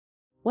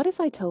What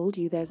if I told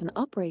you there's an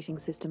operating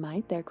system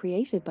out there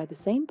created by the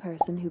same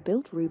person who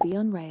built Ruby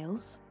on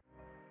Rails?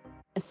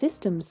 A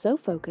system so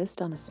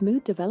focused on a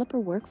smooth developer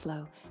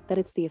workflow that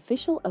it's the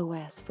official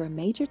OS for a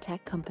major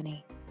tech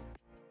company.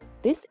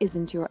 This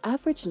isn't your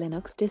average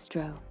Linux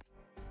distro.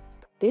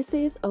 This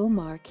is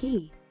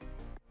Omarchy.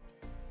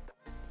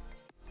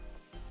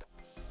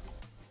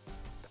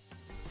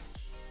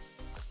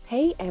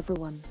 Hey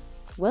everyone,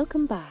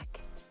 welcome back.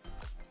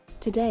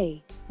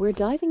 Today, we're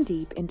diving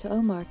deep into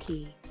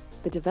Omarchy,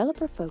 the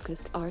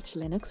developer-focused Arch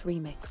Linux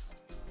remix.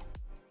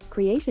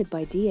 Created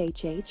by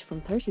DHH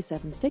from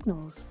 37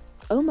 Signals,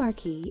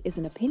 Omarchy is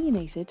an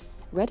opinionated,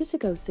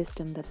 ready-to-go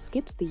system that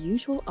skips the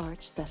usual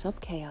Arch setup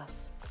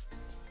chaos.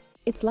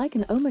 It's like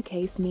an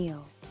omakase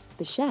meal.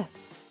 The chef,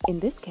 in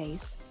this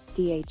case,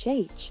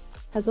 DHH,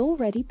 has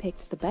already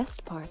picked the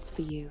best parts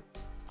for you.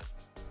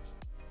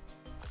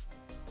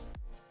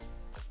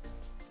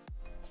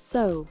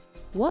 So,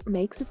 what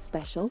makes it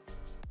special?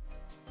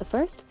 The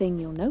first thing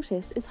you'll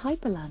notice is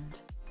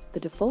Hyprland,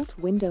 the default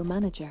window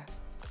manager.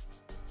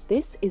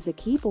 This is a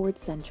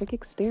keyboard-centric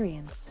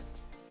experience.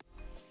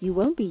 You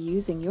won't be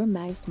using your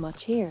mouse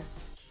much here.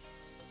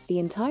 The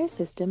entire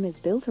system is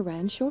built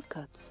around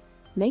shortcuts,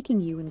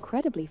 making you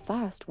incredibly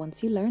fast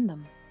once you learn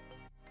them.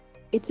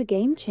 It's a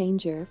game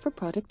changer for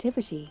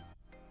productivity.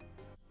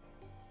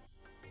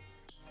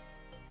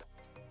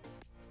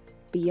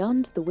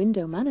 Beyond the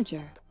window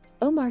manager,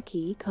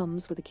 Omarchy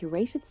comes with a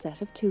curated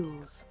set of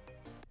tools.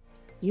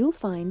 You'll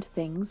find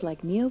things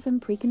like NeoVim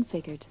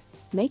pre-configured,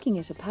 making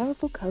it a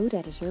powerful code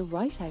editor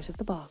right out of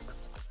the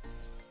box.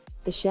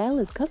 The shell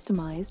is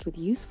customized with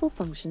useful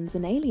functions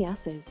and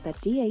aliases that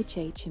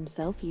DHH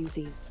himself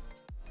uses.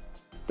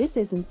 This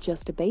isn't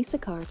just a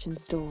basic Arch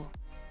install,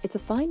 it's a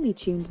finely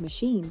tuned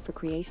machine for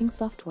creating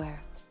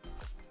software.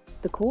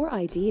 The core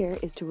idea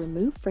is to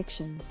remove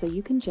friction so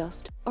you can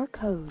just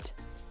code.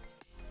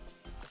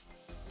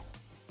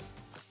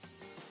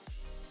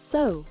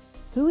 So,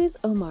 who is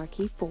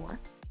Omarchy for?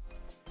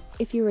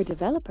 If you're a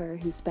developer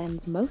who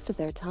spends most of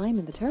their time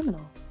in the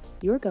terminal,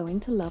 you're going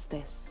to love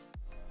this.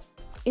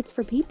 It's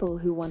for people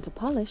who want a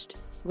polished,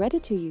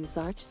 ready-to-use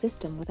Arch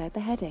system without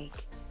the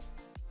headache.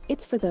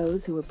 It's for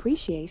those who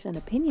appreciate an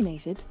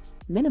opinionated,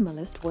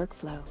 minimalist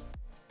workflow.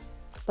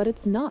 But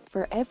it's not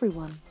for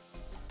everyone.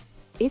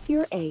 If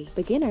you're a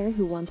beginner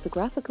who wants a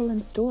graphical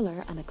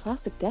installer and a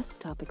classic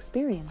desktop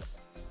experience,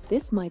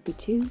 this might be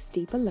too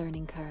steep a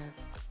learning curve.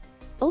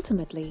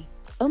 Ultimately,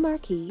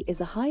 Omarchy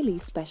is a highly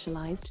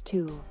specialized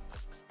tool.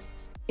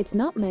 It's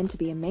not meant to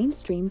be a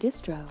mainstream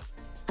distro,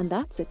 and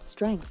that's its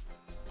strength.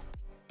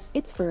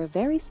 It's for a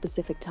very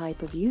specific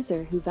type of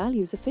user who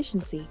values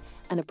efficiency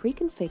and a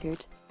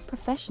pre-configured,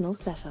 professional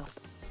setup.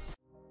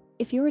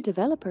 If you're a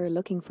developer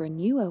looking for a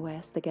new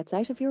OS that gets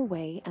out of your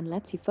way and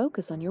lets you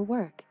focus on your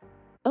work,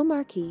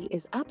 Omarchy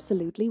is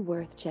absolutely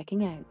worth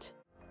checking out.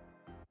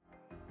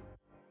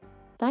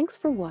 Thanks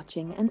for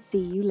watching and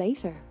see you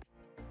later.